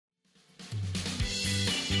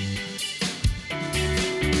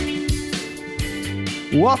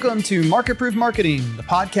Welcome to Market Proof Marketing, the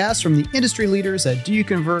podcast from the industry leaders at Do You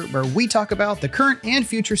Convert, where we talk about the current and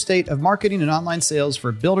future state of marketing and online sales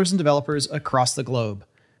for builders and developers across the globe.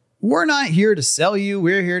 We're not here to sell you,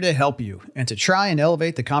 we're here to help you and to try and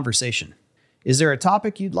elevate the conversation. Is there a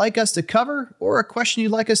topic you'd like us to cover or a question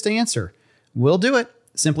you'd like us to answer? We'll do it.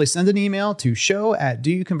 Simply send an email to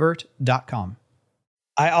show@doyouconvert.com.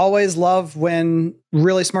 I always love when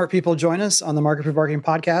really smart people join us on the Market Proof Marketing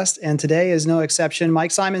podcast, and today is no exception.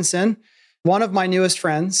 Mike Simonson, one of my newest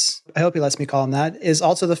friends, I hope he lets me call him that, is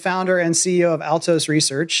also the founder and CEO of Altos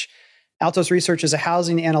Research. Altos Research is a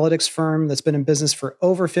housing analytics firm that's been in business for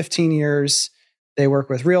over 15 years. They work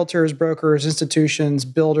with realtors, brokers, institutions,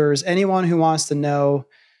 builders, anyone who wants to know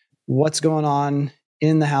what's going on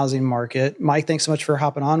in the housing market. Mike, thanks so much for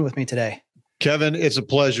hopping on with me today. Kevin, it's a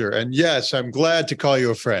pleasure. And yes, I'm glad to call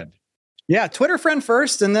you a friend. Yeah, Twitter friend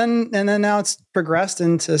first, and then now it's progressed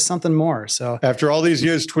into something more. So after all these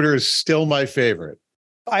years, Twitter is still my favorite.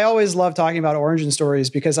 I always love talking about origin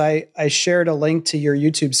stories because I shared a link to your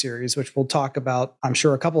YouTube series, which we'll talk about, I'm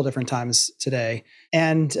sure, a couple of different times today.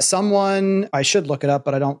 And someone, I should look it up,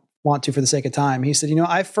 but I don't want to for the sake of time. He said,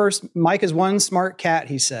 Mike is one smart cat,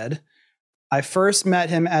 he said. I first met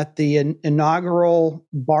him at the inaugural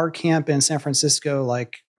bar camp in San Francisco,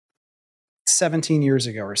 like 17 years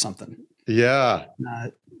ago or something. Yeah.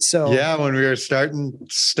 When we were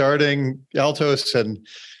starting Altos, and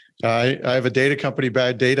I have a data company,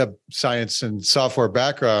 bad data science and software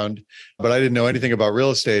background, but I didn't know anything about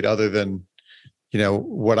real estate other than,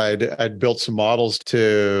 what I'd built some models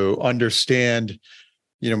to understand,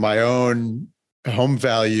 my own home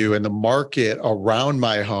value and the market around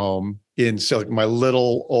my home in my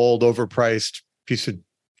little old overpriced piece of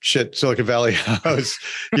shit Silicon Valley house,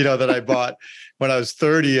 that I bought when I was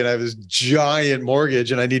 30, and I have this giant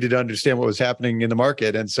mortgage and I needed to understand what was happening in the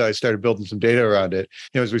market. And so I started building some data around it.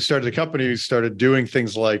 As we started the company, we started doing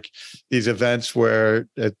things like these events where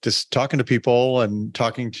just talking to people and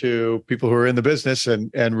talking to people who are in the business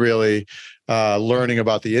and really learning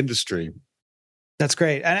about the industry. That's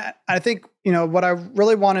great. And I think, what I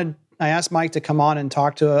really wanted, I asked Mike to come on and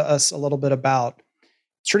talk to us a little bit about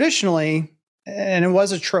traditionally, and it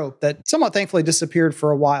was a trope that somewhat thankfully disappeared for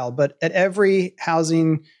a while, but at every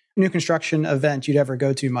housing new construction event you'd ever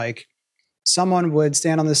go to, Mike, someone would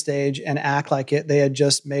stand on the stage and act like they had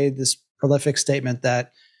just made this prolific statement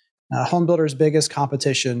that home builders' biggest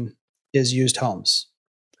competition is used homes.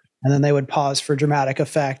 And then they would pause for dramatic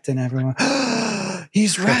effect and everyone,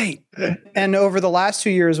 he's right. And over the last 2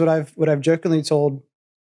 years, what I've jokingly told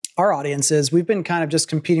our audience is we've been kind of just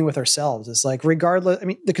competing with ourselves. It's like, regardless,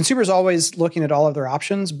 the consumer's always looking at all of their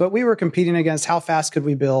options, but we were competing against how fast could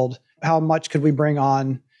we build, how much could we bring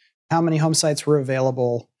on, how many home sites were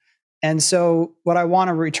available. And so what I want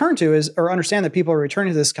to return to is, or understand that people are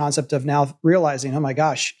returning to this concept of now realizing, oh my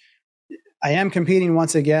gosh, I am competing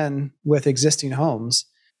once again with existing homes.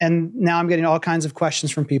 And now I'm getting all kinds of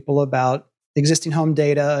questions from people about existing home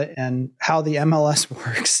data and how the MLS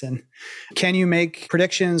works. And can you make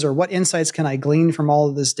predictions, or what insights can I glean from all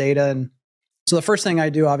of this data? And so the first thing I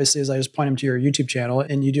do, obviously, is I just point them to your YouTube channel,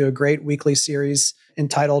 and you do a great weekly series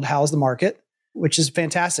entitled How's the Market, which is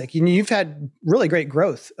fantastic. You've had really great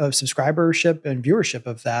growth of subscribership and viewership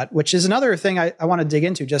of that, which is another thing I want to dig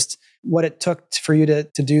into, just what it took for you to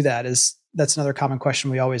do that. That's another common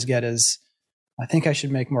question we always get is, I think I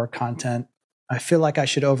should make more content. I feel like I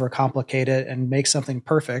should overcomplicate it and make something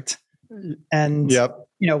perfect. And,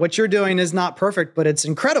 what you're doing is not perfect, but it's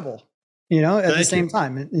incredible, at the same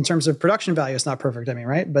time. In terms of production value, it's not perfect.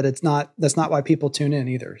 Right. But that's not why people tune in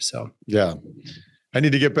either. So, yeah, I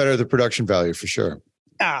need to get better at the production value for sure.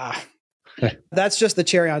 That's just the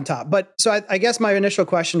cherry on top. But so I guess my initial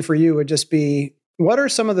question for you would just be, what are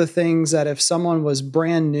some of the things that if someone was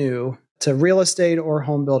brand new to real estate or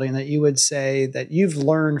home building that you would say that you've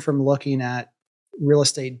learned from looking at real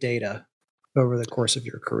estate data over the course of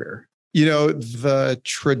your career? The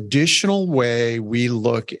traditional way we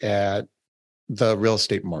look at the real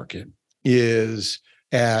estate market is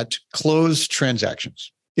at closed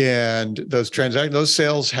transactions. And those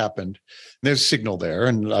sales happened. There's signal there,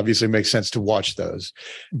 and obviously it makes sense to watch those.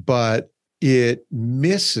 But it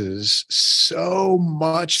misses so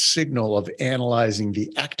much signal of analyzing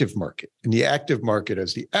the active market. And the active market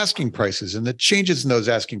is the asking prices and the changes in those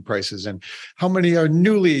asking prices and how many are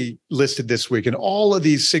newly listed this week and all of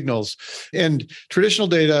these signals. And traditional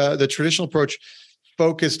data, the traditional approach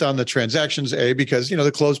focused on the transactions, A, because,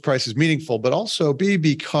 the closed price is meaningful, but also B,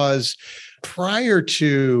 because prior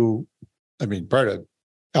to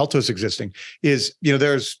Altos existing is,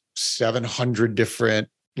 there's 700 different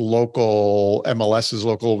local MLSs,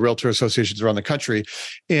 local realtor associations around the country.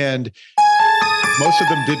 And most of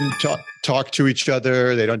them didn't talk to each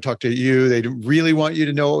other. They don't talk to you. They didn't really want you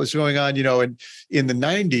to know what was going on. And in the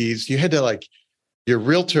 90s, you had to your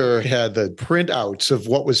realtor had the printouts of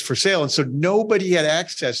what was for sale. And so nobody had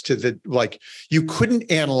access to you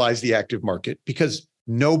couldn't analyze the active market because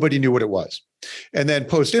nobody knew what it was. And then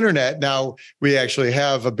post-internet, now we actually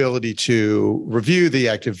have ability to review the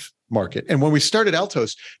active market. And when we started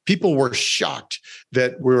Altos, people were shocked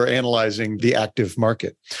that we were analyzing the active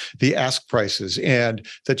market, the ask prices, and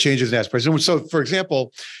the changes in ask prices. And so, for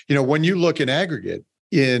example, when you look in aggregate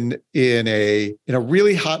in a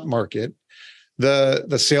really hot market,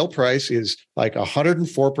 the sale price is like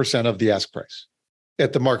 104% of the ask price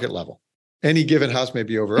at the market level. Any given house may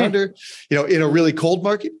be over under. In a really cold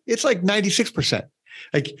market, it's like 96%.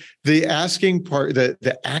 Like the asking part,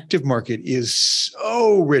 the active market is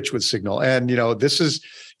so rich with signal. And it's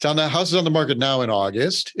on the house is on the market now in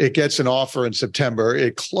August. It gets an offer in September.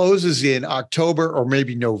 It closes in October or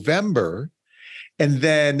maybe November. And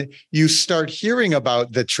then you start hearing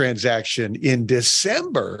about the transaction in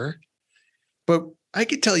December. But I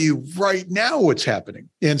can tell you right now what's happening.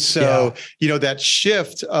 And so, that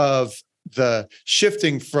shift of the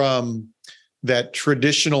shifting from that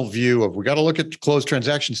traditional view of we got to look at closed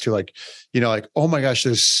transactions to oh my gosh,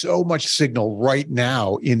 there's so much signal right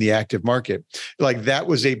now in the active market. Like that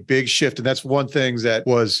was a big shift. And that's one thing that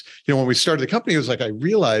was, when we started the company, it was like, I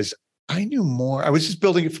realized I knew more. I was just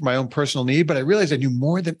building it for my own personal need, but I realized I knew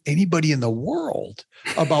more than anybody in the world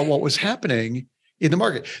about what was happening in the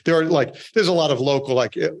market. There's a lot of local,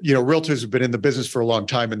 realtors have been in the business for a long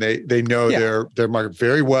time and they know their market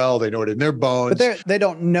very well. They know it in their bones. But they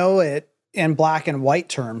don't know it in black and white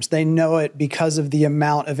terms. They know it because of the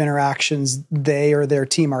amount of interactions they or their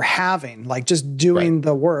team are having. Like just doing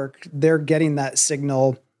the work, they're getting that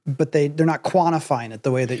signal, but they're not quantifying it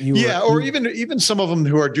the way that you or even some of them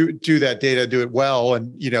who are do that data do it well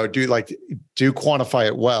and do quantify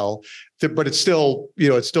it well, but it's still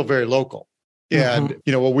it's still very local. And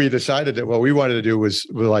what we decided that what we wanted to do was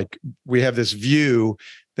we have this view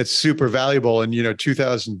that's super valuable. And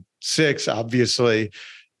 2006, obviously,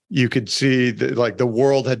 you could see that the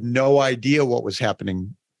world had no idea what was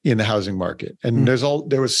happening in the housing market, and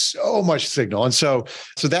there was so much signal. And so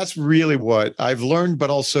that's really what I've learned, but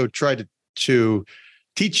also tried to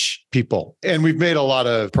teach people. And we've made a lot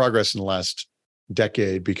of progress in the last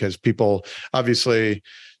decade because people obviously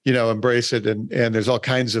embrace it, and there's all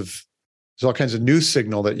kinds of news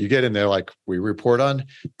signal that you get in there. Like we report on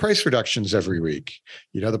price reductions every week,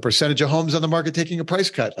 the percentage of homes on the market taking a price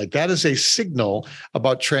cut. Like that is a signal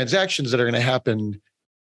about transactions that are going to happen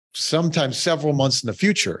sometimes several months in the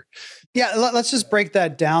future. Yeah. Let's just break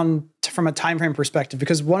that down from a time frame perspective,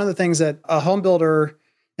 because one of the things that a home builder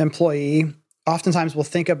employee oftentimes will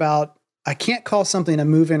think about, I can't call something a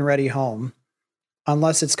move-in ready home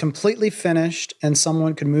unless it's completely finished and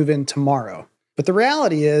someone could move in tomorrow. But the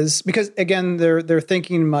reality is, because again, they're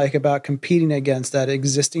thinking, Mike, about competing against that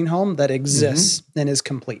existing home that exists and is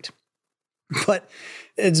complete. But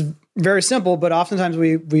it's very simple, but oftentimes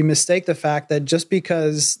we mistake the fact that just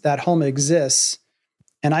because that home exists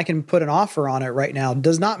and I can put an offer on it right now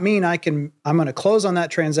does not mean I'm going to close on that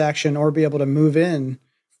transaction or be able to move in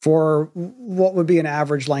for what would be an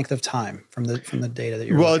average length of time from the data that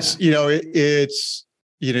you're looking at.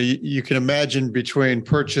 You can imagine between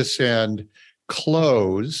purchase and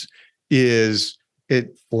close is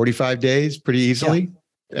it 45 days pretty easily.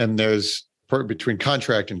 Yeah. And there's between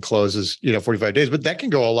contract and close is 45 days, but that can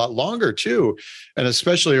go a lot longer too. And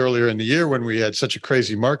especially earlier in the year when we had such a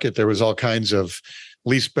crazy market, there was all kinds of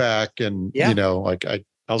lease back and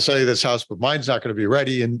I'll sell you this house, but mine's not going to be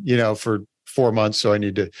ready for 4 months. So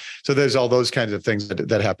so there's all those kinds of things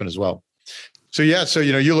that happen as well. So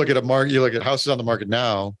you look at a market, you look at houses on the market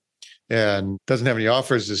now and doesn't have any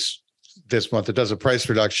offers this month. It does a price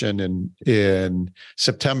reduction in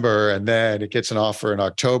September, and then it gets an offer in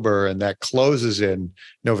October, and that closes in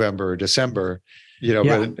November or December.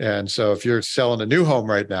 And so if you're selling a new home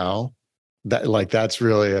right now, that's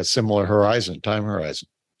really a similar time horizon.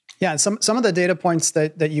 Yeah, and some of the data points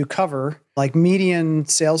that you cover, like median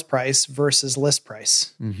sales price versus list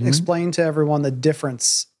price. Explain to everyone the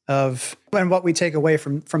difference of and what we take away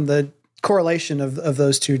from the correlation of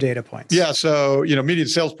those two data points. Yeah. So, median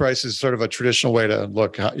sales price is sort of a traditional way to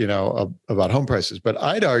look, about home prices. But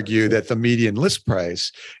I'd argue that the median list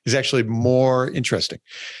price is actually more interesting.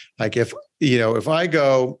 Like if I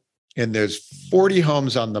go and there's 40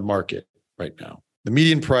 homes on the market right now, the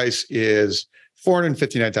median price is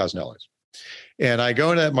 $459,000. And I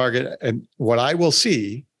go into that market and what I will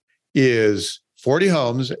see is 40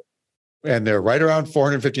 homes, and they're right around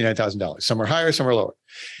 $459,000. Some are higher, some are lower.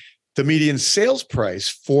 The median sales price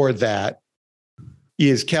for that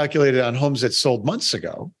is calculated on homes that sold months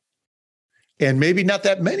ago, and maybe not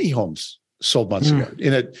that many homes sold months ago.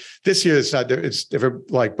 This year, it's never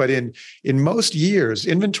like, but in most years,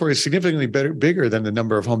 inventory is significantly bigger than the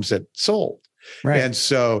number of homes that sold. Right. And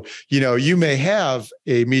so, you may have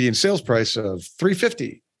a median sales price of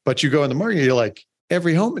 $350,000, but you go in the market, you're like,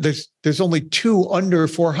 every home, there's only 2 under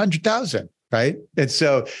 400,000. Right. And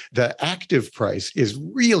so the active price is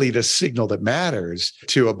really the signal that matters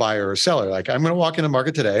to a buyer or seller. Like, I'm going to walk in the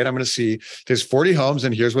market today and I'm going to see there's 40 homes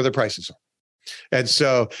and here's where the prices are. And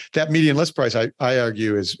so that median list price, I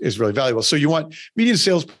argue, is really valuable. So you want median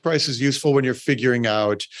sales price is useful when you're figuring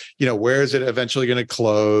out, where is it eventually going to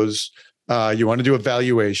close? You want to do a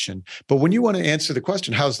valuation. But when you want to answer the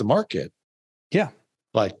question, how's the market? Yeah.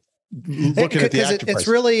 Like looking at the active price. It's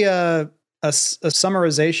really a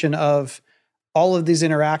summarization of all of these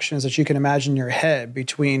interactions that you can imagine in your head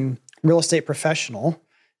between real estate professional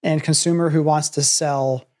and consumer who wants to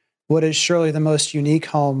sell what is surely the most unique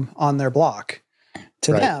home on their block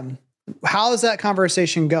to them. How is that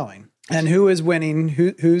conversation going? And who is winning?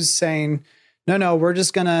 Who's saying, no, we're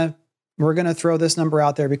going to throw this number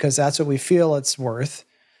out there because that's what we feel it's worth,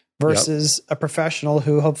 versus a professional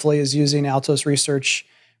who hopefully is using Altos research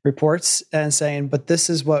reports and saying, but this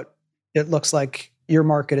is what it looks like your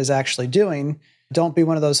market is actually doing. Don't be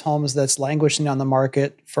one of those homes that's languishing on the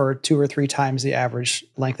market for 2 or 3 times the average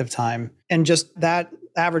length of time. And just that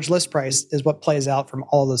average list price is what plays out from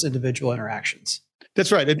all of those individual interactions.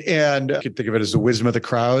 That's right. And you can think of it as the wisdom of the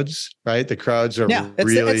crowds, right? The crowds are I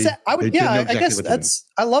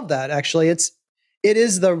love that. Actually, it's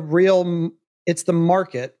the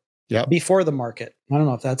market before the market. I don't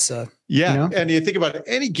know if that's And you think about it,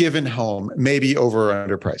 any given home may be over or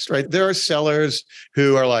underpriced, right? There are sellers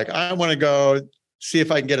who are like, I want to go see if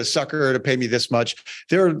I can get a sucker to pay me this much.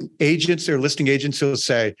 There are listing agents who will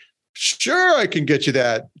say, sure, I can get you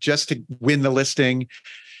that just to win the listing.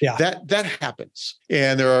 Yeah, that happens.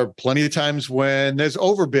 And there are plenty of times when there's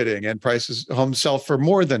overbidding and homes sell for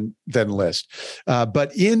more than list.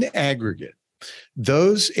 But in aggregate,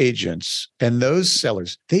 those agents and those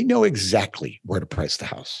sellers, they know exactly where to price the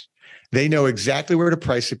house. They know exactly where to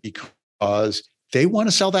price it because they want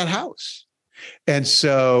to sell that house. And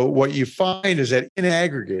so what you find is that in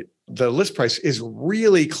aggregate, the list price is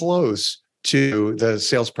really close to the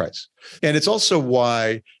sales price. And it's also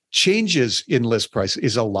why changes in list price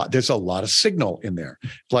is a lot. There's a lot of signal in there,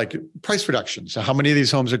 like price reductions. So how many of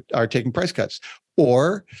these homes are taking price cuts?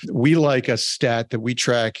 Or we like a stat that we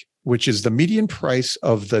track, which is the median price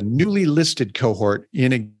of the newly listed cohort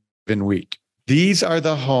in a given week. These are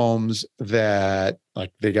the homes that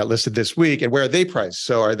they got listed this week, and where are they priced?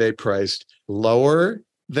 So are they priced lower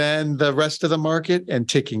than the rest of the market and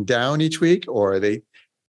ticking down each week? Or are they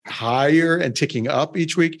higher and ticking up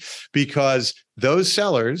each week? Because those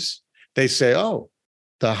sellers, they say, oh,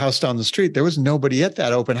 the house down the street, there was nobody at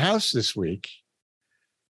that open house this week.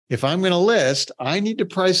 If I'm going to list, I need to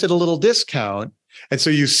price it a little discount. And so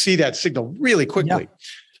you see that signal really quickly.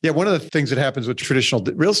 Yeah. One of the things that happens with traditional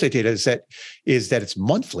real estate data is that it's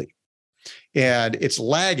monthly and it's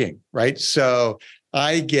lagging, right? So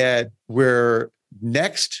where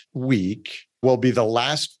next week will be the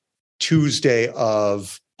last Tuesday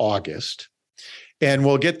of August, and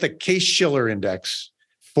we'll get the Case-Shiller index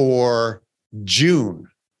for June.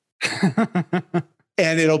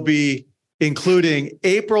 And it'll be including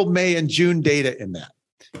April, May, and June data in that,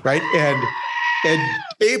 right? And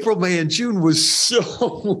April, May, and June was so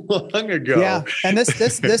long ago. Yeah, and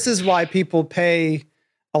this is why people pay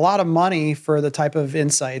a lot of money for the type of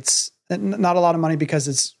insights. Not a lot of money because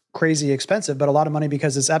it's crazy expensive, but a lot of money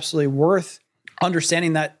because it's absolutely worth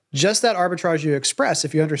understanding that just that arbitrage you express,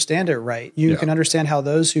 if you understand it right, you can understand how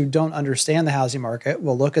those who don't understand the housing market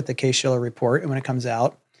will look at the Case-Shiller report and when it comes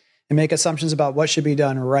out and make assumptions about what should be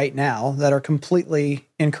done right now that are completely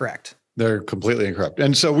incorrect. They're completely incorrect.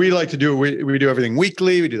 And so we like to do, we do everything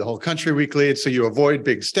weekly. We do the whole country weekly. And so you avoid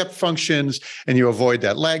big step functions and you avoid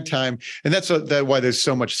that lag time. And that's why there's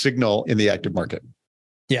so much signal in the active market.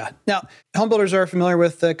 Yeah. Now, home builders are familiar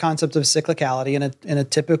with the concept of cyclicality. In a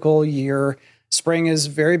typical year, spring is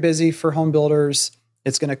very busy for home builders.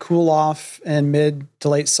 It's going to cool off in mid to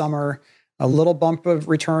late summer, a little bump of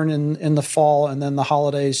return in the fall, and then the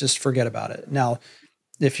holidays, just forget about it. Now,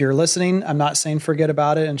 if you're listening, I'm not saying forget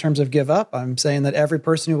about it in terms of give up. I'm saying that every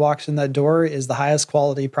person who walks in that door is the highest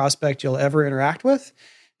quality prospect you'll ever interact with,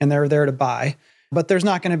 and they're there to buy. but there's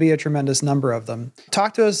not going to be a tremendous number of them.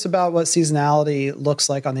 Talk to us about what seasonality looks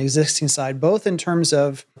like on the existing side, both in terms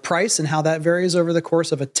of price and how that varies over the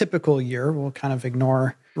course of a typical year. We'll kind of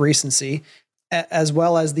ignore recency, as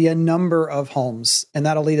well as the number of homes. And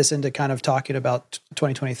that'll lead us into kind of talking about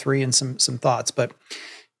 2023 and some thoughts. But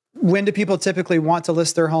when do people typically want to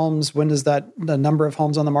list their homes? When does the number of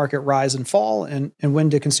homes on the market rise and fall? And when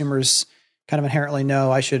do consumers kind of inherently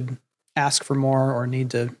know I should ask for more or need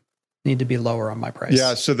to be lower on my price?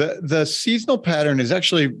 Yeah. So the seasonal pattern is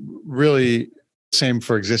actually really same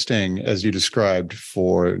for existing as you described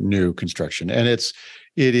for new construction. And it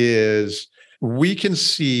is, we can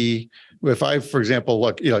see if I, for example,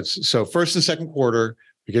 look, so first and second quarter,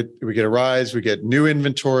 we get a rise, we get new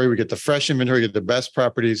inventory, we get the fresh inventory, we get the best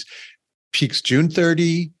properties, peaks June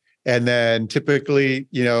 30. And then typically,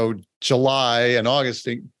 July and August,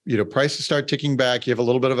 prices start ticking back. You have a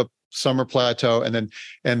little bit of a summer plateau. And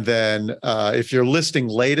then if you're listing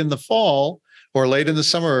late in the fall or late in the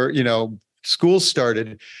summer, school's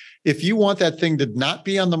started. If you want that thing to not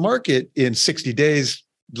be on the market in 60 days,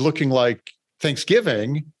 looking like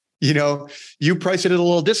Thanksgiving, you price it at a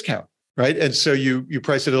little discount. Right. And so you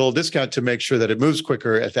price it at a little discount to make sure that it moves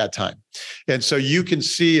quicker at that time. And so you can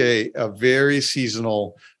see a very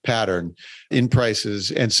seasonal pattern in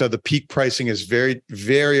prices. And so the peak pricing is very,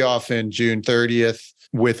 very often June 30th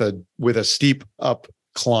with a steep up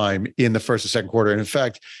climb in the first and second quarter. And in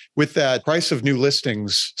fact, with that price of new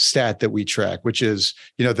listings stat that we track, which is,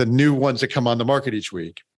 the new ones that come on the market each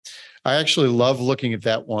week, I actually love looking at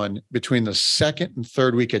that one between the second and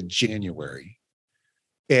third week of January,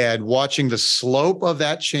 and watching the slope of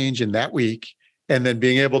that change in that week, and then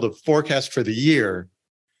being able to forecast for the year,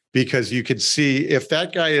 because you can see if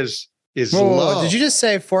that guy is low. Did you just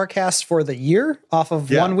say forecast for the year off of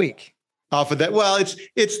 1 week? Off of that. Well,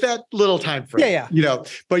 it's that little time frame. Yeah.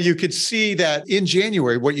 But you could see that in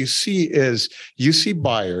January, what you see is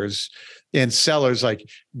buyers and sellers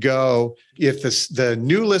go, if the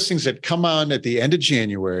new listings that come on at the end of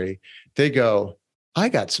January, they go, I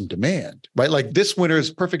got some demand, right? Like this winter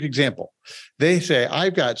is a perfect example. They say,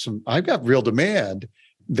 I've got real demand.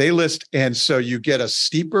 They list. And so you get a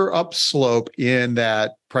steeper upslope in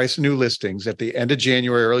that price of new listings at the end of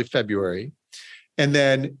January, early February. And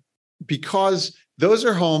then because those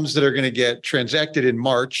are homes that are going to get transacted in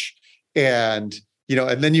March, and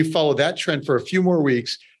then you follow that trend for a few more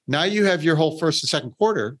weeks. Now you have your whole first and second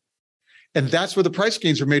quarter, and that's where the price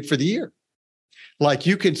gains are made for the year. Like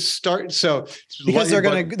you can start, so because they're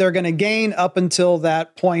going to gain up until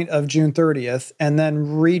that point of June 30th, and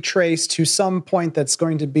then retrace to some point that's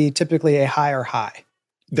going to be typically a higher high.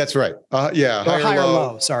 That's right. Higher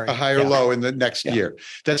low. Sorry, a higher low in the next year.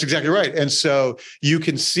 That's exactly right. And so you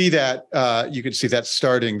can see that.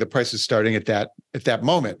 Starting. The price is starting at that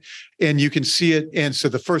moment, and you can see it. And so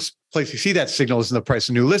the first place you see that signal is in the price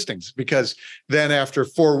of new listings, because then after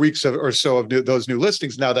 4 weeks or so of those new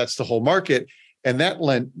listings, now that's the whole market. And that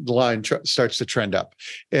line starts to trend up.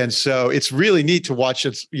 And so it's really neat to watch.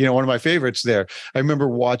 It's, one of my favorites there. I remember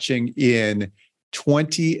watching in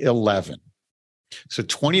 2011. So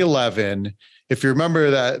 2011, if you remember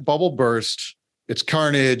that bubble burst, it's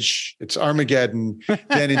carnage, it's Armageddon.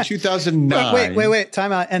 Then in 2009. Wait,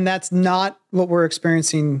 time out. And that's not what we're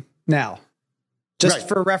experiencing now. Just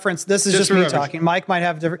for reference, this is just me talking. Mike might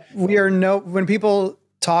have different. When people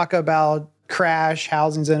talk about crash,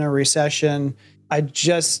 housing's in a recession,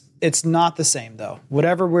 it's not the same though.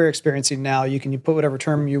 Whatever we're experiencing now, you put whatever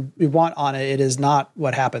term you want on it. It is not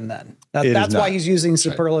what happened then. That's why he's using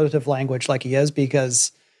superlative language like he is,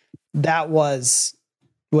 because that was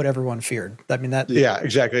what everyone feared. I mean yeah,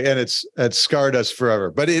 exactly. And it's scarred us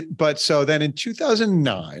forever. But so then in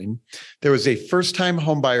 2009, there was a first-time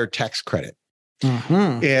homebuyer tax credit.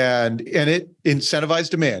 Mm-hmm. And it incentivized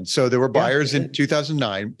demand. So there were buyers in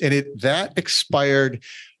 2009, and that expired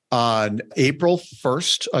on April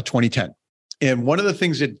 1st of 2010. And one of the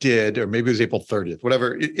things it did, or maybe it was April 30th,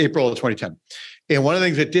 whatever, April of 2010. And one of the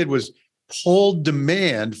things it did was pull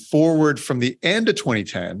demand forward from the end of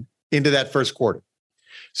 2010 into that first quarter.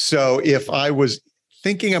 So if I was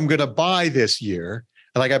thinking I'm going to buy this year,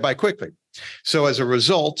 I buy quickly. So as a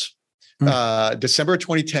result, December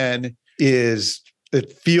 2010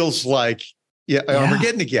 it feels like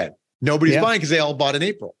Armageddon again. Nobody's buying because they all bought in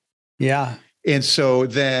April. Yeah. And so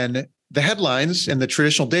then the headlines and the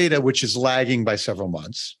traditional data, which is lagging by several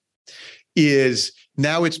months, is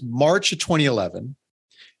now it's March of 2011.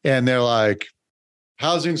 And they're like,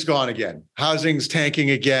 housing's gone again. Housing's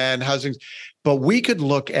tanking again. But we could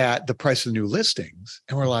look at the price of new listings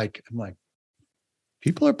and I'm like,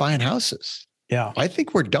 people are buying houses. Yeah. I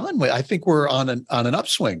think we're done with. I think we're on an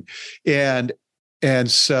upswing. And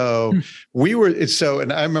And so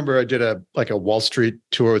and I remember I did a Wall Street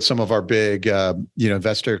tour with some of our big,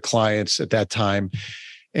 investor clients at that time.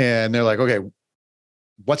 And they're like, okay,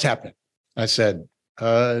 what's happening? I said,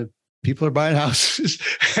 people are buying houses,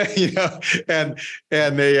 and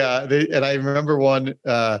I remember one,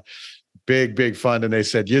 big fund. And they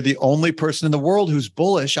said, you're the only person in the world who's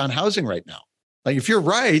bullish on housing right now. Like, if you're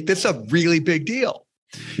right, that's a really big deal.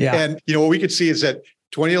 Yeah. And, what we could see is that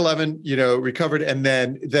 2011, recovered. And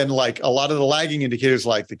then like a lot of the lagging indicators,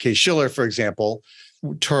 like the Case-Shiller, for example,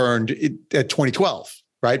 turned at 2012,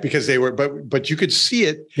 right? Because they were, but you could see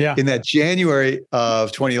it in that January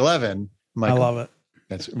of 2011. I love it.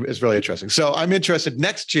 It's really interesting. So I'm interested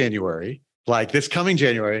next January, like this coming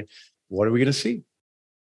January, what are we going to see?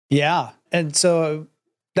 Yeah. And so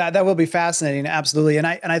that will be fascinating. Absolutely. And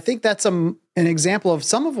I think that's an example of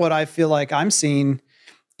some of what I feel like I'm seeing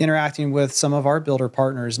interacting with some of our builder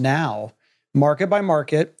partners now, market by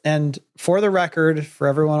market. And for the record, for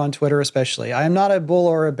everyone on Twitter especially, I am not a bull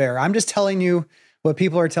or a bear. I'm just telling you what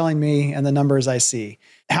people are telling me and the numbers I see.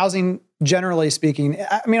 Housing, generally speaking,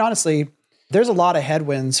 I mean, honestly, there's a lot of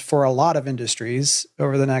headwinds for a lot of industries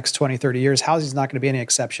over the next 20, 30 years. Housing is not going to be any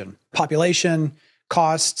exception. Population,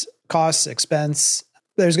 costs, expense.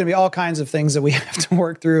 There's going to be all kinds of things that we have to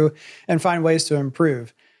work through and find ways to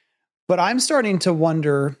improve. But I'm starting to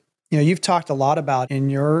wonder, you've talked a lot about in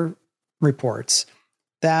your reports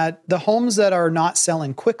that the homes that are not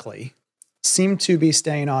selling quickly seem to be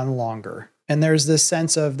staying on longer. And there's this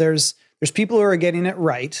sense of there's people who are getting it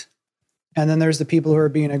right. And then there's the people who are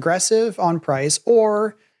being aggressive on price,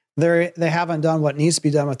 or they haven't done what needs to be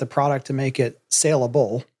done with the product to make it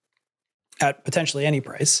saleable at potentially any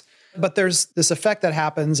price. But there's this effect that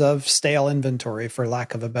happens of stale inventory, for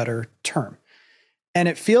lack of a better term. And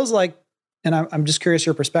it feels like, and I'm just curious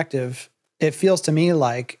your perspective, it feels to me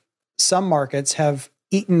like some markets have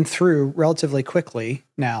eaten through relatively quickly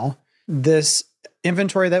now this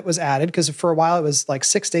inventory that was added, because for a while it was like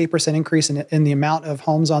 6 to 8% increase in the amount of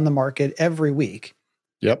homes on the market every week.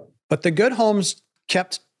 Yep. But the good homes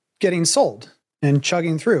kept getting sold and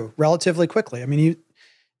chugging through relatively quickly. I mean,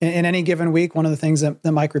 in any given week, one of the things that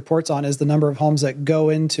Mike reports on is the number of homes that go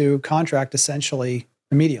into contract essentially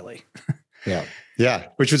immediately. Yeah.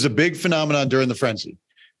 Which was a big phenomenon during the frenzy,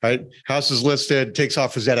 right? House is listed, takes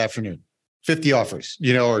offers that afternoon, 50 offers,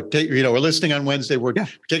 we're listing on Wednesday, we're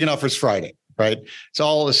taking offers Friday, right? It's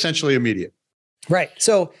all essentially immediate. Right.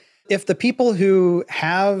 So if the people who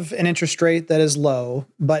have an interest rate that is low,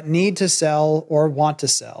 but need to sell or want to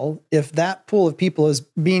sell, if that pool of people is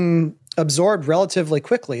being absorbed relatively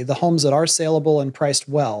quickly, the homes that are saleable and priced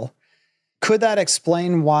well, could that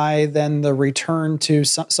explain why then the return to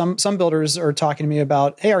some builders are talking to me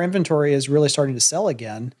about, hey, our inventory is really starting to sell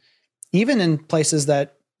again, even in places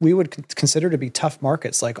that we would consider to be tough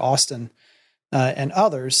markets like Austin and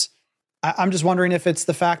others. I'm just wondering if it's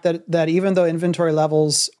the fact that even though inventory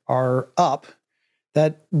levels are up,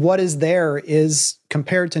 that what is there is,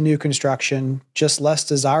 compared to new construction, just less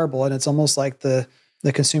desirable. And it's almost like the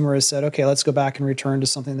consumer has said, okay, let's go back and return to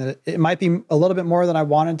something that it might be a little bit more than I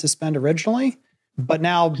wanted to spend originally, but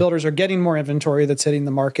now builders are getting more inventory that's hitting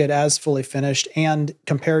the market as fully finished, and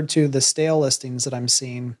compared to the stale listings that I'm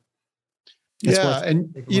seeing.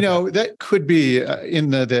 And that could be in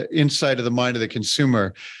the inside of the mind of the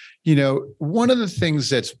consumer. One of the things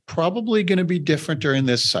that's probably going to be different during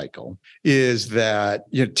this cycle is that,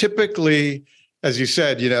 typically, as you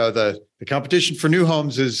said, the competition for new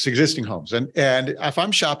homes is existing homes. And if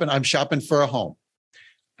I'm shopping for a home.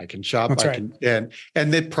 I can shop. That's right.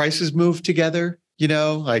 And the prices move together,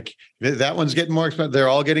 like that one's getting more expensive. They're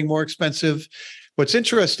all getting more expensive. What's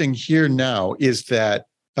interesting here now is that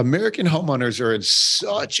American homeowners are in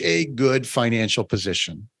such a good financial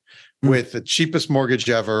position with the cheapest mortgage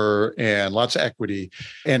ever and lots of equity,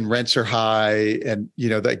 and rents are high, and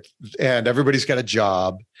and everybody's got a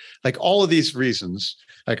job. Like all of these reasons,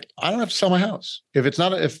 like I don't have to sell my house if there's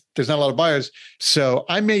not a lot of buyers. So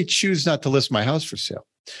I may choose not to list my house for sale.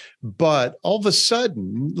 But all of a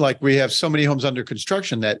sudden, like we have so many homes under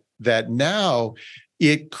construction that now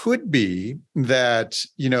it could be that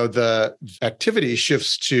the activity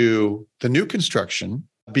shifts to the new construction,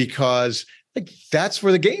 because like that's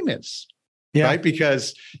where the game is, right?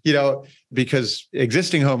 Because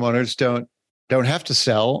existing homeowners don't have to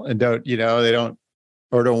sell and don't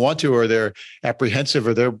want to, or they're apprehensive,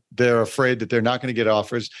 or they're afraid that they're not going to get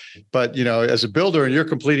offers. But as a builder and you're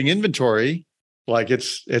completing inventory, Like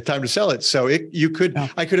it's time to sell it. So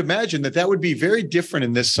I could imagine that would be very different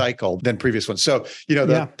in this cycle than previous ones. So,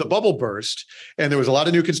 the bubble burst and there was a lot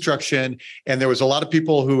of new construction and there was a lot of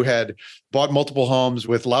people who had bought multiple homes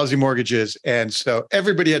with lousy mortgages. And so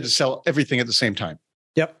everybody had to sell everything at the same time.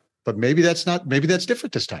 Yep. But maybe that's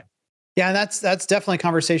different this time. Yeah. And that's definitely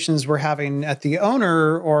conversations we're having at the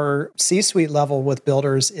owner or C-suite level with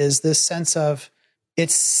builders, is this sense of, it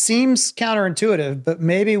seems counterintuitive, but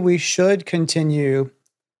maybe we should continue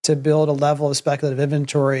to build a level of speculative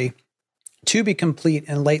inventory to be complete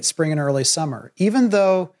in late spring and early summer, even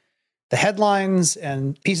though the headlines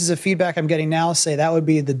and pieces of feedback I'm getting now say that would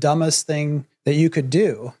be the dumbest thing that you could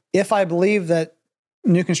do. If I believe that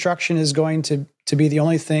new construction is going to be the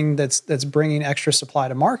only thing that's bringing extra supply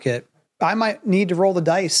to market, I might need to roll the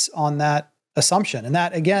dice on that assumption. And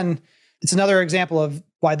that, again, it's another example of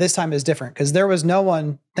why this time is different, because there was no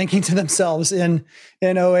one thinking to themselves in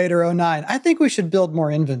 08 or 09, I think we should build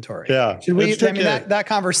more inventory. Yeah. Should we? I mean, that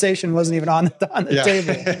conversation wasn't even on the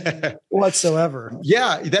table whatsoever.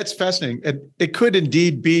 Yeah, that's fascinating. And it could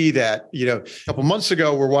indeed be that, a couple months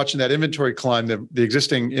ago, we're watching that inventory climb, the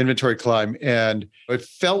existing inventory climb, and it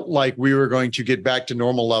felt like we were going to get back to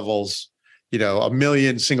normal levels, 1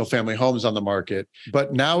 million single family homes on the market.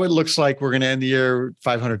 But now it looks like we're going to end the year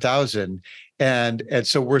 500,000. And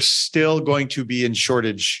so we're still going to be in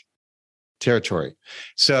shortage territory.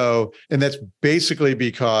 So, and that's basically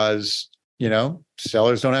because,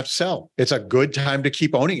 sellers don't have to sell. It's a good time to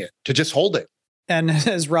keep owning it, to just hold it. And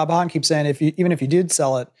as Rob Hahn keeps saying, even if you did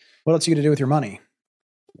sell it, what else are you going to do with your money?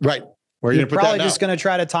 Right. Where are you going to put that now? You're probably just going to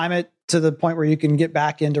try to time it to the point where you can get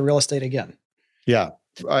back into real estate again. Yeah.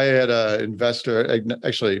 I had an investor,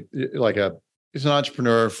 actually, he's an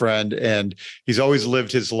entrepreneur friend, and he's always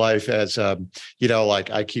lived his life as,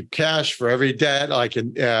 I keep cash for every debt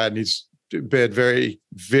and he's been very,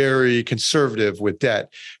 very conservative with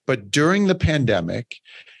debt. But during the pandemic,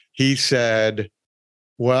 he said,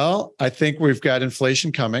 well, I think we've got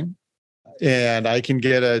inflation coming and I can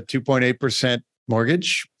get a 2.8%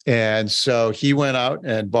 mortgage. And so he went out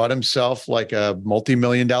and bought himself like a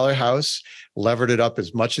multi-million-dollar house, levered it up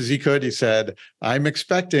as much as he could. He said, I'm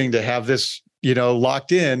expecting to have this,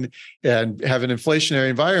 locked in and have an inflationary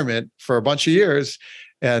environment for a bunch of years.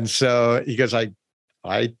 And so he goes,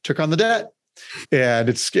 I took on the debt, and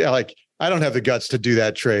it's like, I don't have the guts to do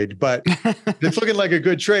that trade, but it's looking like a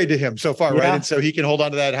good trade to him so far. Yeah. Right. And so he can hold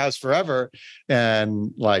on to that house forever.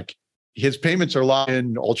 And his payments are locked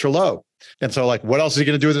in ultra low. And so what else is he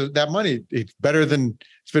going to do with that money? It's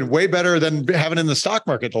been way better than having it in the stock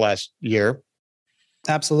market the last year.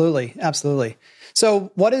 Absolutely. Absolutely.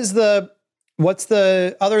 So what's the,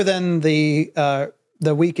 other than the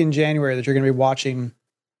week in January that you're going to be watching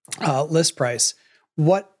list price,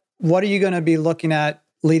 what are you going to be looking at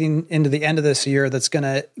leading into the end of this year that's going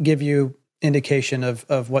to give you indication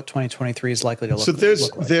of what 2023 is likely to look like? So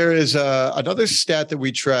there is another stat that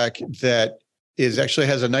we track that actually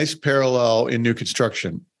has a nice parallel in new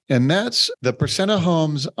construction. And that's the percent of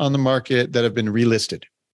homes on the market that have been relisted.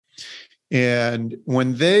 And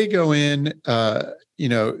when they go in,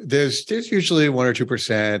 there's usually 1 or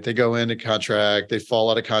 2%. They go into contract, they fall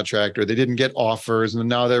out of contract, or they didn't get offers, and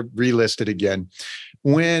now they're relisted again.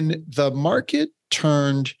 When the market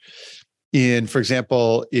turned for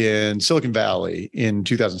example, in Silicon Valley in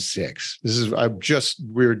 2006,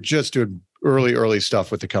 we were just doing early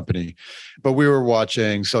stuff with the company, but we were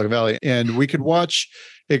watching Silicon Valley, and we could watch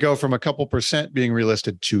it go from a couple percent being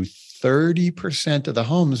relisted to 30% of the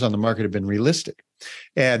homes on the market have been relisted.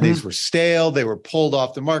 And these were stale. They were pulled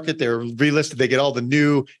off the market. They were relisted. They get all the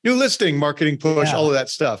new listing, marketing push, all of that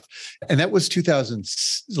stuff. And that was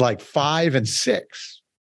 2005 and 6.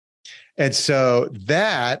 And so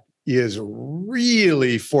that is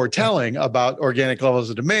really foretelling about organic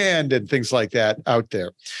levels of demand and things like that out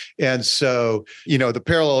there. And so, the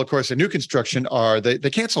parallel, of course, in new construction are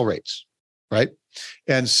the cancel rates, right?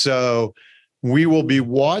 And so we will be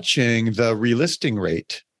watching the relisting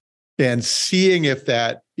rate and seeing if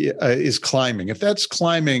that is climbing. If that's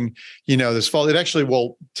climbing, this fall, it actually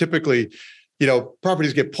will typically,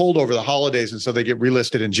 properties get pulled over the holidays, and so they get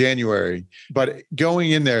relisted in January. But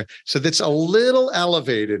going in there, so that's a little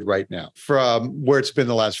elevated right now from where it's been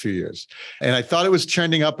the last few years. And I thought it was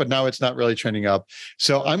trending up, but now it's not really trending up.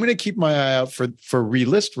 So I'm going to keep my eye out for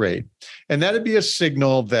relist rate. And that'd be a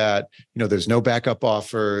signal that, there's no backup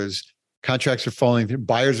offers. Contracts are falling through,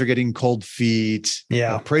 buyers are getting cold feet,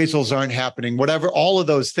 appraisals aren't happening, whatever, all of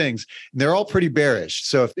those things. And they're all pretty bearish.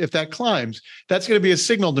 So if that climbs, that's going to be a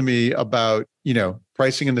signal to me about,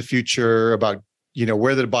 pricing in the future, about,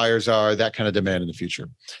 where the buyers are, that kind of demand in the future.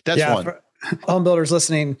 That's one. For home builders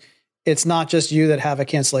listening, it's not just you that have a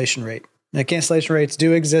cancellation rate. Now, cancellation rates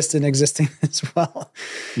do exist in existing as well.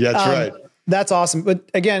 Yeah, that's right. That's awesome. But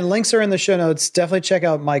again, links are in the show notes. Definitely check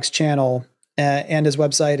out Mike's channel and his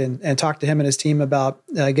website and talk to him and his team about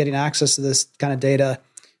getting access to this kind of data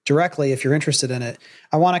directly if you're interested in it.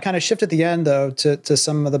 I want to kind of shift at the end, though, to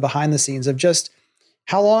some of the behind the scenes of just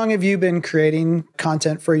how long have you been creating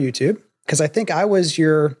content for YouTube? Because I think I was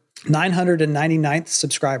your 999th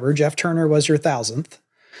subscriber. Jeff Turner was your 1,000th.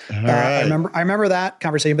 Right. I remember that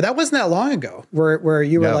conversation, but that wasn't that long ago where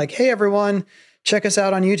you were like, hey, everyone, check us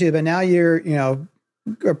out on YouTube. And now you're,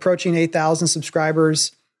 approaching 8,000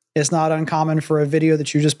 subscribers. It's not uncommon for a video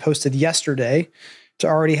that you just posted yesterday to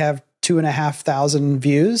already have 2,500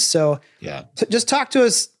 views. So just talk to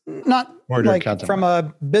us, not like from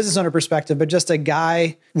a business owner perspective, but just a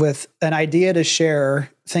guy with an idea to share,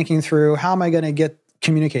 thinking through how am I going to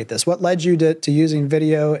communicate this? What led you to using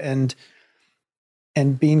video and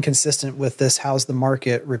being consistent with this How's the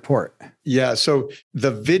Market report? Yeah. So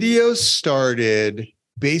the video started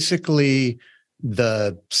basically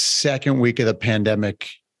the second week of the pandemic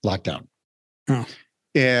lockdown. Oh.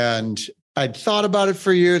 And I'd thought about it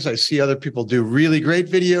for years. I see other people do really great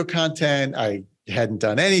video content. I hadn't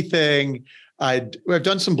done anything. I've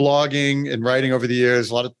done some blogging and writing over the years,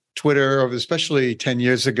 a lot of Twitter, especially 10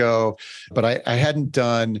 years ago, but I hadn't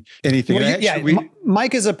done anything. Well,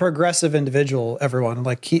 Mike is a progressive individual, everyone.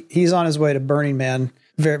 Like he's on his way to Burning Man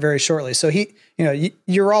very, very shortly. So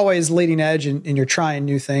you're always leading edge and you're trying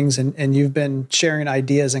new things and you've been sharing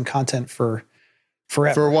ideas and content for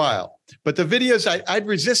forever. For a while. But the videos I'd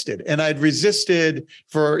resisted, and I'd resisted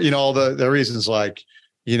for, all the reasons like,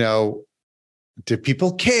 do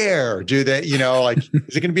people care? Do they, like,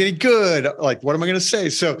 is it going to be any good? Like, what am I going to say?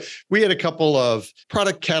 So we had a couple of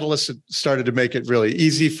product catalysts that started to make it really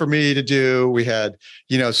easy for me to do. We had,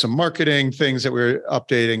 some marketing things that we were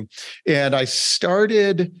updating. And I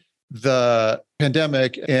started the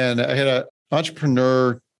pandemic, and I had an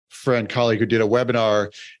entrepreneur friend, colleague who did a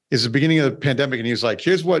webinar. Is the beginning of the pandemic. And he was like,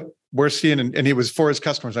 here's what we're seeing. And he was for his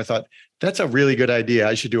customers. I thought, that's a really good idea.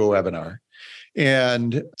 I should do a webinar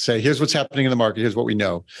and say, here's what's happening in the market. Here's what we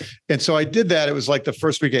know. And so I did that. It was like the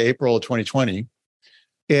first week of April of 2020.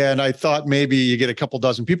 And I thought maybe you get a couple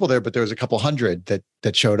dozen people there, but there was a couple hundred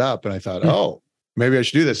that showed up. And I thought, maybe I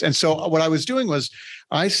should do this. And so what I was doing was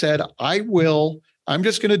I said, I'm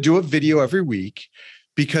just going to do a video every week,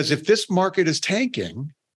 because if this market is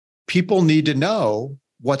tanking, people need to know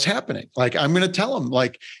what's happening. Like, I'm going to tell them,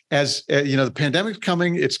 like, as the pandemic's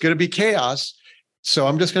coming, it's going to be chaos. So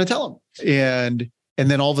I'm just going to tell them. And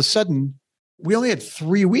then all of a sudden, we only had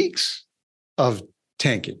 3 weeks of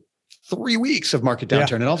tanking, 3 weeks of market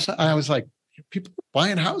downturn. And all of a sudden I was like, people are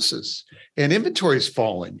buying houses and inventory is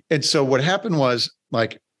falling. And so what happened was,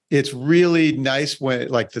 like, it's really nice when,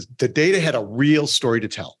 like, the data had a real story to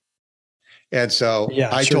tell. And so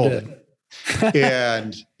I told it.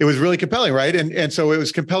 And it was really compelling, right? And so it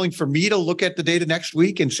was compelling for me to look at the data next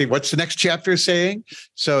week and see what's the next chapter saying.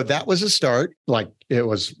 So that was a start. Like, it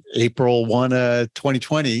was April 1,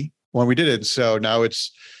 2020 when we did it. So now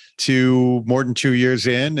it's more than 2 years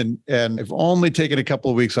in, and I've only taken a couple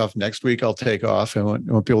of weeks off. Next week I'll take off and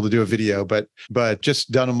won't be able to do a video, but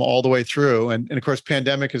just done them all the way through. And of course,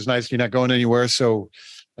 pandemic is nice. You're not going anywhere. So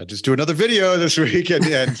I just do another video this week.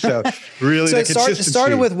 And so really, so it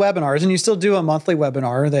started with webinars, and you still do a monthly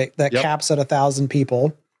webinar that caps at 1,000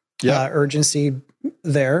 people. Urgency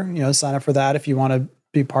there, sign up for that if you want to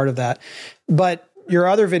be part of that. But your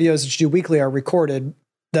other videos that you do weekly are recorded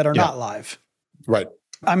that are not live. Right.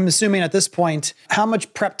 I'm assuming at this point, how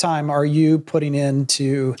much prep time are you putting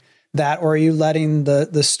into that, or are you letting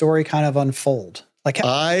the story kind of unfold? Like,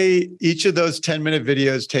 each of those 10-minute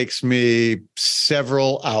videos takes me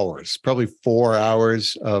several hours, probably 4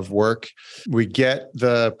 hours of work. We get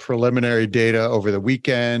the preliminary data over the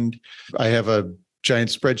weekend. I have a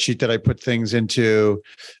giant spreadsheet that I put things into.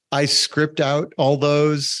 I script out all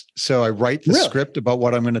those. So I write the script about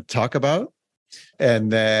what I'm going to talk about.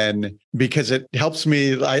 And then, because it helps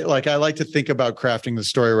me, I like to think about crafting the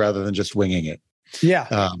story rather than just winging it.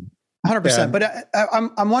 Yeah. 100%. But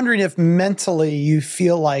I'm wondering if mentally you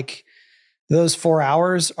feel like those 4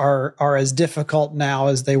 hours are as difficult now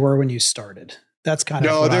as they were when you started. That's kind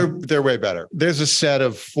of they're way better. There's a set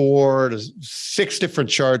of 4 to 6 different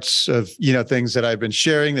charts of things that I've been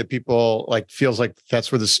sharing that people like, feels like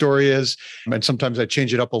that's where the story is. And sometimes I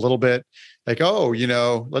change it up a little bit. Like,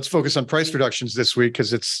 let's focus on price reductions this week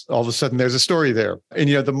because it's all of a sudden there's a story there. And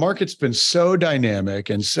the market's been so dynamic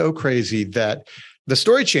and so crazy that the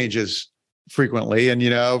story changes frequently. And,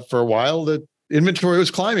 for a while, the inventory was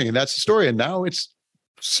climbing, and that's the story. And now it's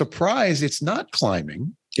surprise, it's not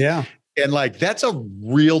climbing. Yeah. And like, that's a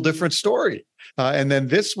real different story. And then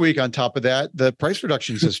this week, on top of that, the price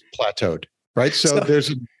reductions has plateaued, right? So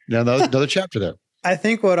there's another chapter there. I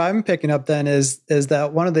think what I'm picking up then is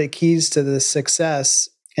that one of the keys to the success,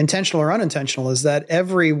 intentional or unintentional, is that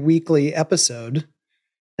every weekly episode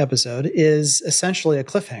is essentially a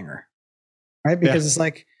cliffhanger, right? Because it's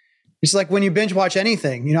like when you binge watch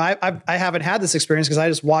anything. I haven't had this experience because I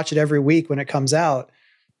just watch it every week when it comes out.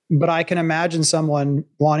 But I can imagine someone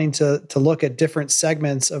wanting to look at different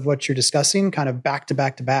segments of what you're discussing, kind of back to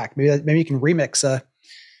back to back. Maybe you can remix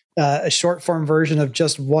a short form version of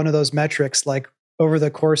just one of those metrics, like over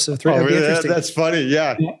the course of 3. Oh, that's funny.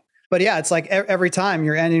 Yeah. But yeah, it's like every time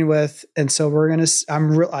you're ending with, and so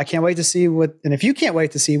I can't wait to see what, and if you can't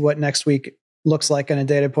wait to see what next week looks like in a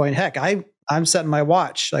data point, heck, I'm setting my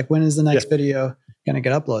watch. Like, when is the next video going to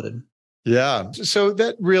get uploaded? Yeah. So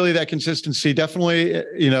that consistency definitely,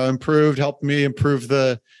 helped me improve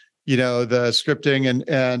the scripting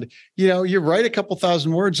and, you write a couple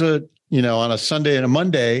thousand words, on a Sunday and a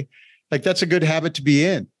Monday, like that's a good habit to be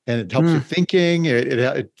in, and it helps with thinking.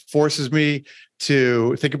 It forces me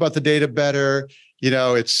to think about the data better.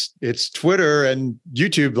 It's Twitter and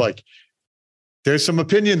YouTube. Like, there's some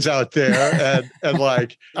opinions out there and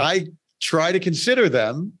like, I try to consider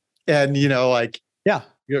them and,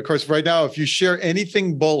 of course, right now, if you share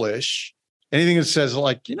anything bullish, anything that says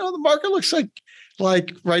like, the market looks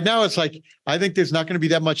like right now, it's like, I think there's not going to be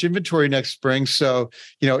that much inventory next spring. So,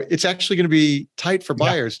 it's actually going to be tight for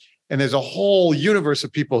buyers. And there's a whole universe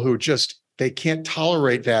of people who they can't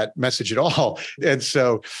tolerate that message at all. And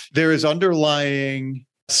so there is underlying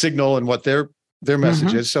signal in what their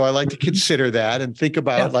message is. So I like to consider that and think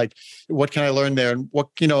about like, what can I learn there? And what,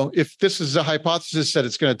 if this is a hypothesis that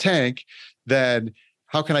it's going to tank, then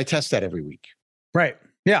how can I test that every week? Right.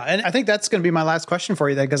 Yeah. And I think that's going to be my last question for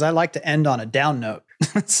you then, because I like to end on a down note.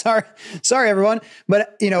 Sorry, everyone.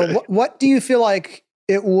 But, what do you feel like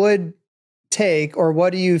it would take, or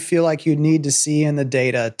what do you feel like you need to see in the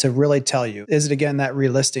data to really tell you? Is it, again, that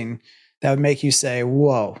relisting that would make you say,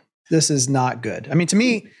 whoa, this is not good? I mean, to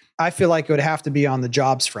me, I feel like it would have to be on the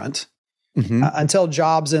jobs front. Until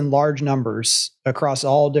jobs in large numbers across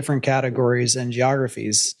all different categories and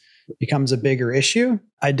geographies becomes a bigger issue.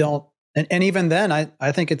 And even then,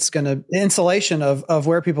 I think it's going to, insulation of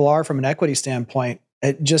where people are from an equity standpoint,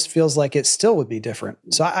 it just feels like it still would be different.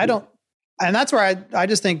 So I don't, and that's where I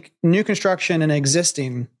just think new construction and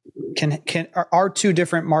existing are two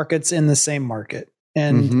different markets in the same market.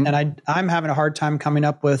 And I'm having a hard time coming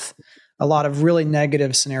up with a lot of really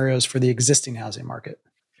negative scenarios for the existing housing market.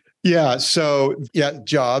 Yeah. So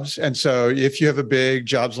jobs. And so if you have a big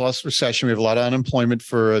jobs loss recession, we have a lot of unemployment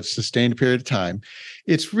for a sustained period of time.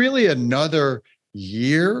 It's really another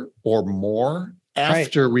year or more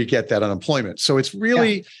after we get that unemployment. So it's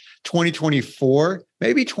really 2024,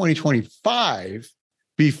 maybe 2025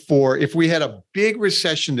 before, if we had a big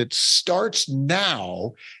recession that starts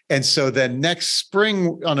now. And so then next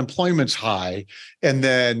spring unemployment's high. And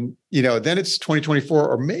then, then it's 2024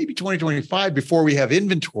 or maybe 2025 before we have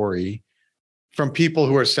inventory from people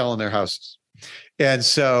who are selling their houses. And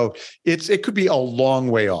so it could be a long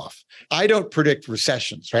way off. I don't predict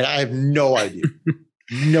recessions, right? I have no idea.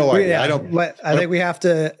 No idea. I think we have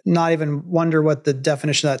to not even wonder what the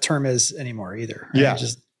definition of that term is anymore either. Right? Yeah.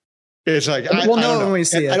 It's like, we'll know when we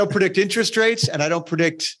see it. I don't predict interest rates and I don't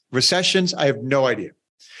predict recessions. I have no idea.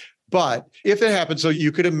 But if it happens, so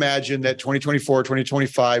you could imagine that 2024,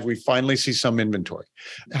 2025, we finally see some inventory.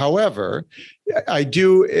 However, I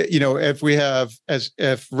do, if we have,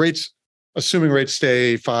 if rates, assuming rates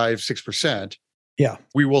stay 5-6%,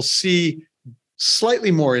 we will see slightly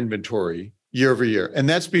more inventory year over year. And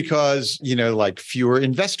that's because, like fewer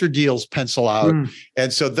investor deals pencil out.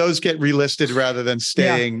 And so those get relisted rather than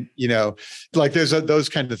staying, like there's those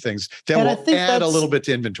kind of things that will add a little bit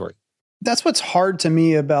to inventory. That's what's hard to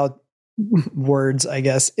me about words, I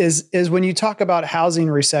guess, is when you talk about housing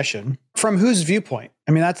recession, from whose viewpoint?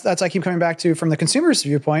 I mean, that's I keep coming back to, from the consumer's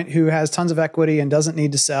viewpoint, who has tons of equity and doesn't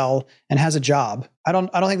need to sell and has a job. I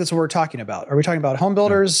don't think that's what we're talking about. Are we talking about home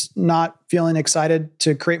builders not feeling excited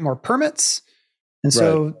to create more permits? And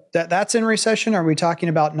so that's in recession. Are we talking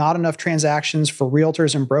about not enough transactions for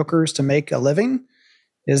realtors and brokers to make a living?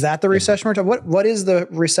 Is that the recession we're talking about? What is the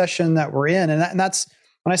recession that we're in? And that's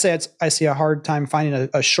when I say I see a hard time finding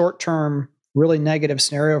a short-term, really negative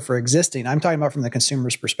scenario for existing. I'm talking about from the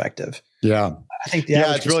consumer's perspective. Yeah. I think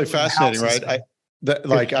it's really fascinating, right?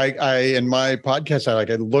 I in my podcast, I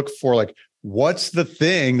look for what's the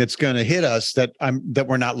thing that's going to hit us that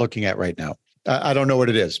we're not looking at right now. I don't know what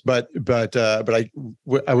it is, but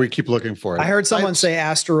we keep looking for it. I heard someone say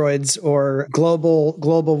asteroids or global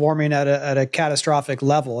warming at a catastrophic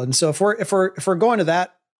level, and so if we're going to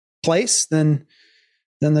that place, then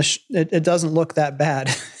it doesn't look that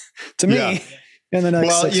bad to me. Yeah. In the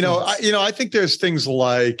next 6 months. I think there's things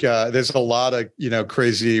like there's a lot of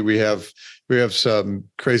crazy. We have some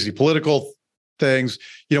crazy political things.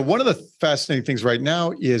 One of the fascinating things right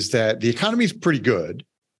now is that the economy is pretty good.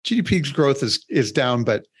 GDP growth is down,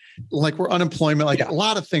 but like we're unemployment, a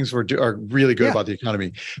lot of things are really good about the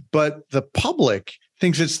economy. But the public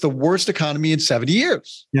thinks it's the worst economy in 70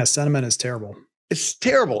 years. Yeah, sentiment is terrible. It's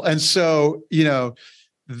terrible. And so,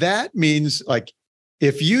 that means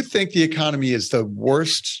if you think the economy is the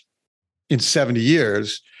worst in 70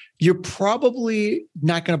 years, you're probably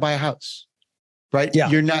not going to buy a house. Right. Yeah.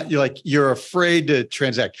 You're afraid to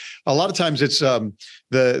transact. A lot of times it's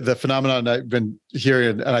the phenomenon I've been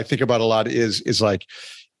hearing and I think about a lot is like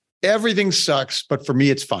everything sucks, but for me,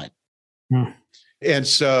 it's fine. And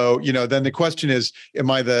so, then the question is,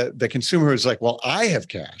 am I the consumer who's like, well, I have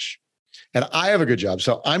cash and I have a good job,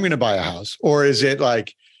 so I'm going to buy a house? Or is it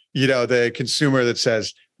like, the consumer that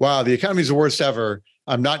says, wow, the economy is the worst ever,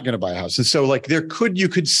 I'm not going to buy a house? And so you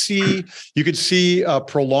could see a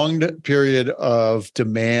prolonged period of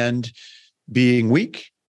demand being weak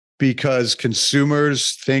because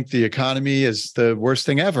consumers think the economy is the worst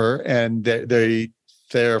thing ever, and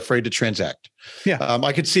they're afraid to transact. Yeah.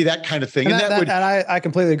 I could see that kind of thing. And I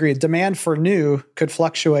completely agree. Demand for new could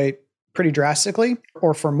fluctuate pretty drastically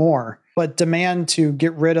or for more, but demand to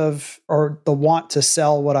get rid of or the want to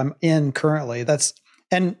sell what I'm in currently,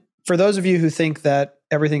 and for those of you who think that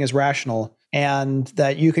everything is rational and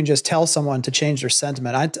that you can just tell someone to change their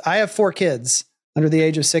sentiment, I have 4 kids under the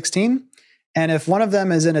age of 16. And if one of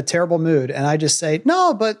them is in a terrible mood and I just say,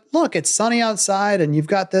 no, but look, it's sunny outside and you've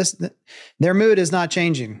got this, their mood is not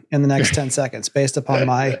changing in the next 10 seconds based upon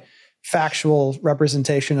my factual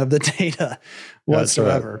representation of the data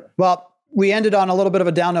whatsoever. Right. Well, we ended on a little bit of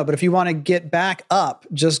a down note, but if you want to get back up,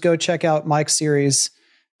 just go check out Mike's series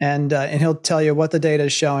and he'll tell you what the data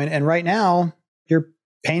is showing. And right now you're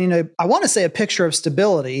painting I want to say a picture of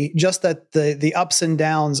stability, just that the ups and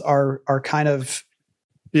downs are kind of.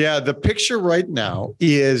 Yeah. The picture right now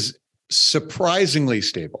is surprisingly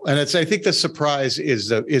stable. And I think the surprise is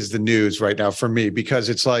the news right now for me, because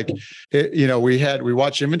it's like, we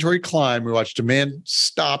watched inventory climb, we watched demand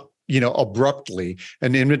stop, abruptly,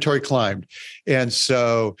 and inventory climbed. And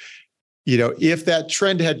so, if that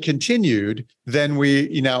trend had continued, then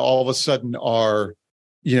we, all of a sudden are,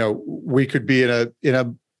 we could be in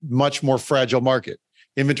a much more fragile market.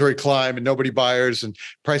 Inventory climb and nobody buyers and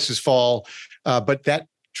prices fall. But that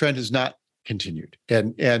trend has not continued.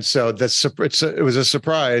 And so it was a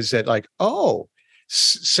surprise that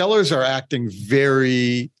sellers are acting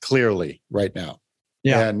very clearly right now.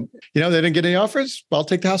 Yeah. And, they didn't get any offers. I'll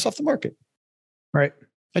take the house off the market. Right.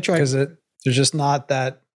 I tried. Because there's just not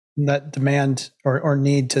that demand or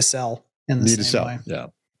need to sell in the same way. Yeah.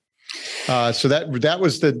 So that's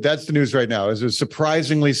the news right now. Is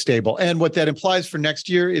surprisingly stable, and what that implies for next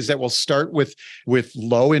year is that we'll start with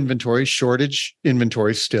low inventory, shortage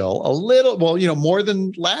inventory still a little, more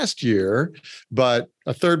than last year, but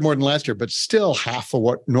a third more than last year, but still half of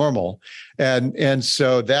what normal, and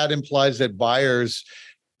so that implies that buyers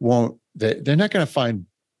they're not going to find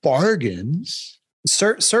bargains.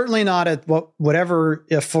 Certainly not at whatever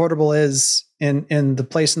affordable is in the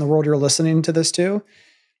place in the world you're listening to this to.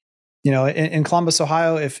 In Columbus,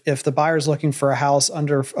 Ohio, if the buyer's looking for a house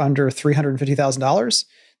under $350,000,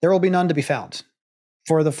 there will be none to be found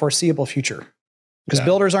for the foreseeable future, because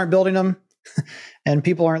builders aren't building them and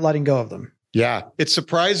people aren't letting go of them. Yeah, it's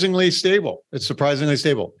surprisingly stable. That's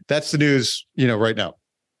the news, right now.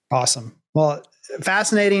 Awesome. Well,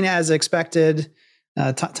 fascinating as expected.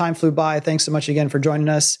 Time flew by. Thanks so much again for joining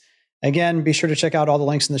us. Again, be sure to check out all the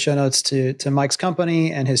links in the show notes to Mike's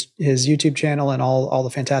company and his YouTube channel and all the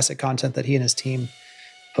fantastic content that he and his team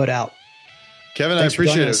put out. Kevin, I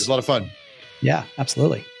appreciate it. It was a lot of fun. Yeah,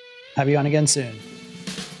 absolutely. Have you on again soon.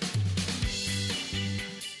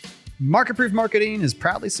 Market Proof Marketing is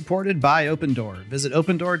proudly supported by Opendoor. Visit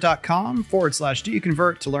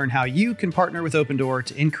opendoor.com/doyouconvert to learn how you can partner with Opendoor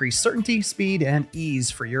to increase certainty, speed, and ease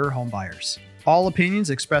for your home buyers. All opinions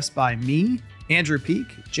expressed by me, Andrew Peak,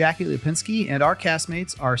 Jackie Lipinski, and our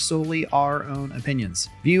castmates are solely our own opinions.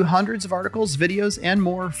 View hundreds of articles, videos, and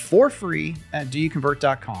more for free at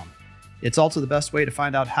doyouconvert.com. It's also the best way to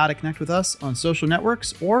find out how to connect with us on social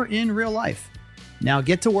networks or in real life. Now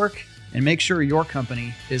get to work and make sure your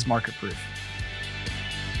company is market proof.